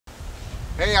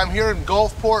Hey, I'm here in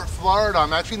Gulfport, Florida.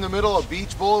 I'm actually in the middle of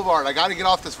Beach Boulevard. I got to get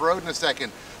off this road in a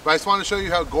second, but I just want to show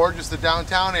you how gorgeous the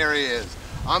downtown area is.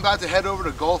 I'm about to head over to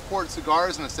Gulfport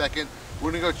Cigars in a second. We're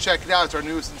going to go check it out. It's our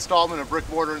newest installment of Brick,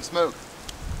 Mortar, and Smoke.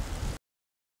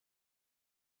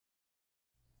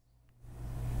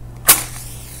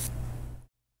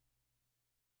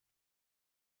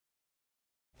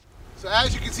 So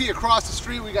as you can see across the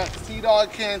street, we got Sea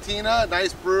Dog Cantina,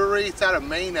 nice brewery. It's out of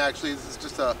Maine actually. This is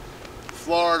just a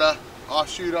Florida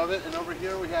offshoot of it. And over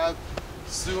here we have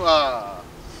Sumitra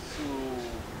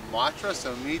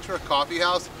Coffee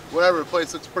House, whatever. The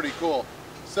place looks pretty cool.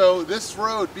 So this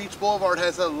road, Beach Boulevard,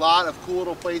 has a lot of cool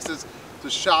little places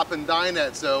to shop and dine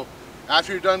at. So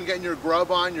after you're done getting your grub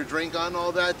on, your drink on,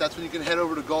 all that, that's when you can head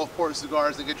over to Gulfport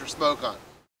Cigars and get your smoke on.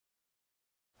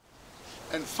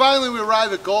 And finally we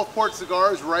arrived at Gulfport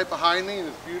Cigars right behind me in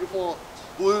this beautiful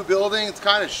blue building. It's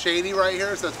kind of shady right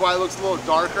here, so that's why it looks a little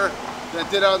darker than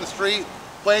it did out on the street.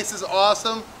 Place is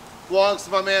awesome. Belongs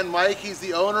to my man Mike. He's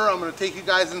the owner. I'm going to take you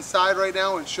guys inside right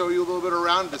now and show you a little bit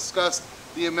around and discuss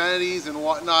the amenities and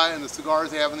whatnot and the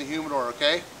cigars they have in the humidor,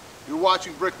 okay? You're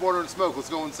watching Brick, Mortar, and Smoke. Let's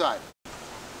go inside.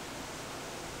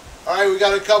 Alright, we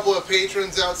got a couple of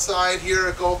patrons outside here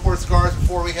at Gulfport Cigars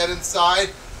before we head inside.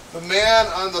 The man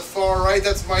on the far right,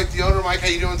 that's Mike, the owner. Mike, how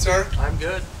you doing, sir? I'm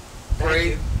good.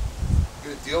 Great.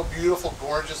 Good deal. Beautiful,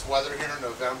 gorgeous weather here in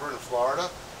November in Florida.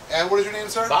 And what is your name,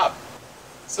 sir? Bob.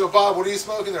 So, Bob, what are you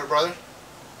smoking there, brother?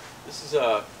 This is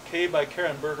a K by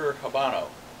Karen Berger Habano.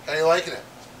 How are you liking it?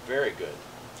 Very good.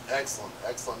 Excellent,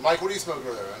 excellent. Mike, what are you smoking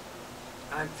over there, man?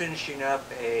 I'm finishing up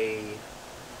a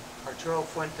Arturo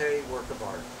Fuente work of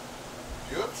art.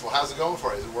 Beautiful. How's it going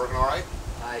for you? Is it working all right?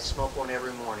 I smoke one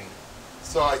every morning.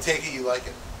 So I take it you like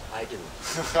it? I do.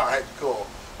 All right, cool.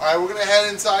 All right, we're going to head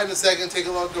inside in a second, take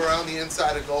a look around the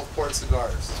inside of Gulfport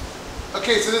Cigars.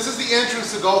 Okay, so this is the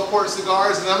entrance to Gulfport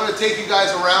Cigars, and I'm going to take you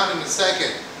guys around in a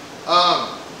second.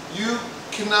 You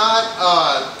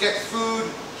cannot get food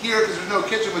here because there's no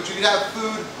kitchen, but you can have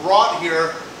food brought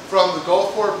here from the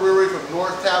Gulfport Brewery, from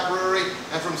North Tap Brewery,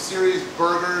 and from Series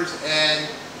Burgers and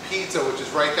Pizza, which is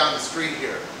right down the street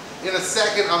here. In a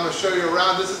second, I'm going to show you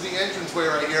around. This is the entranceway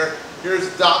right here. Here's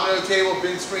a domino table,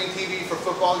 big screen TV for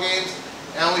football games,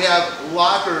 and we have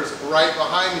lockers right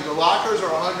behind me. The lockers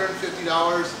are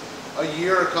 $150 a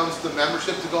year. It comes with the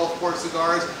membership to Gulfport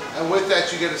Cigars, and with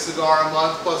that you get a cigar a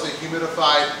month plus a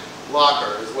humidified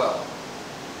locker as well.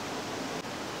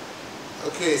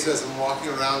 Okay, so as I'm walking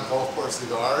around Gulfport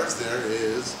Cigars, there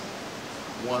is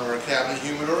one of our cabinet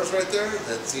humidors right there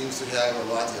that seems to have a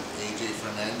lot of AJ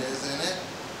Fernandez in it.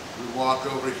 We walk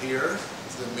over here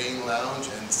to the main lounge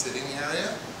and sitting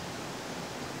area.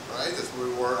 Right, that's where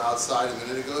we were outside a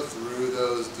minute ago, through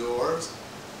those doors.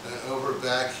 And over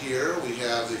back here we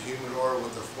have the humidor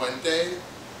with the Fuente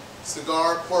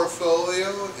cigar portfolio,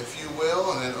 if you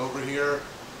will. And then over here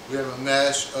we have a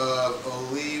mesh of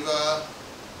Oliva.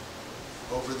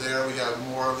 Over there we have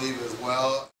more Oliva as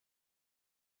well.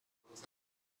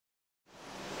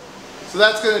 So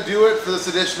that's going to do it for this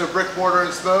edition of Brick, Mortar,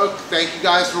 and Smoke. Thank you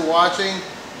guys for watching.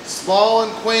 Small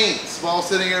and quaint, small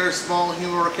sitting areas, small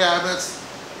humidor cabinets.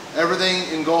 Everything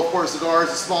in Gulfport Cigars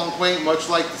is small and quaint, much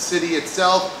like the city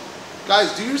itself.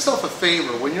 Guys, do yourself a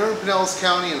favor. When you're in Pinellas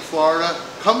County in Florida,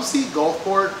 come see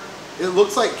Gulfport. It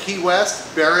looks like Key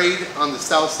West buried on the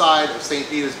south side of St.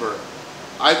 Petersburg.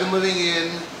 I've been living in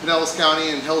Pinellas County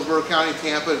and Hillsborough County,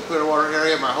 Tampa, and Clearwater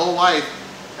area my whole life,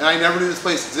 and I never knew this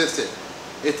place existed.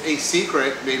 It's a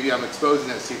secret. Maybe I'm exposing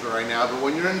that secret right now, but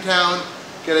when you're in town,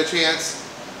 get a chance,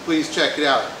 please check it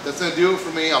out. That's going to do it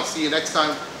for me. I'll see you next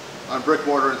time on Brick,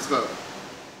 Mortar, and Smoke.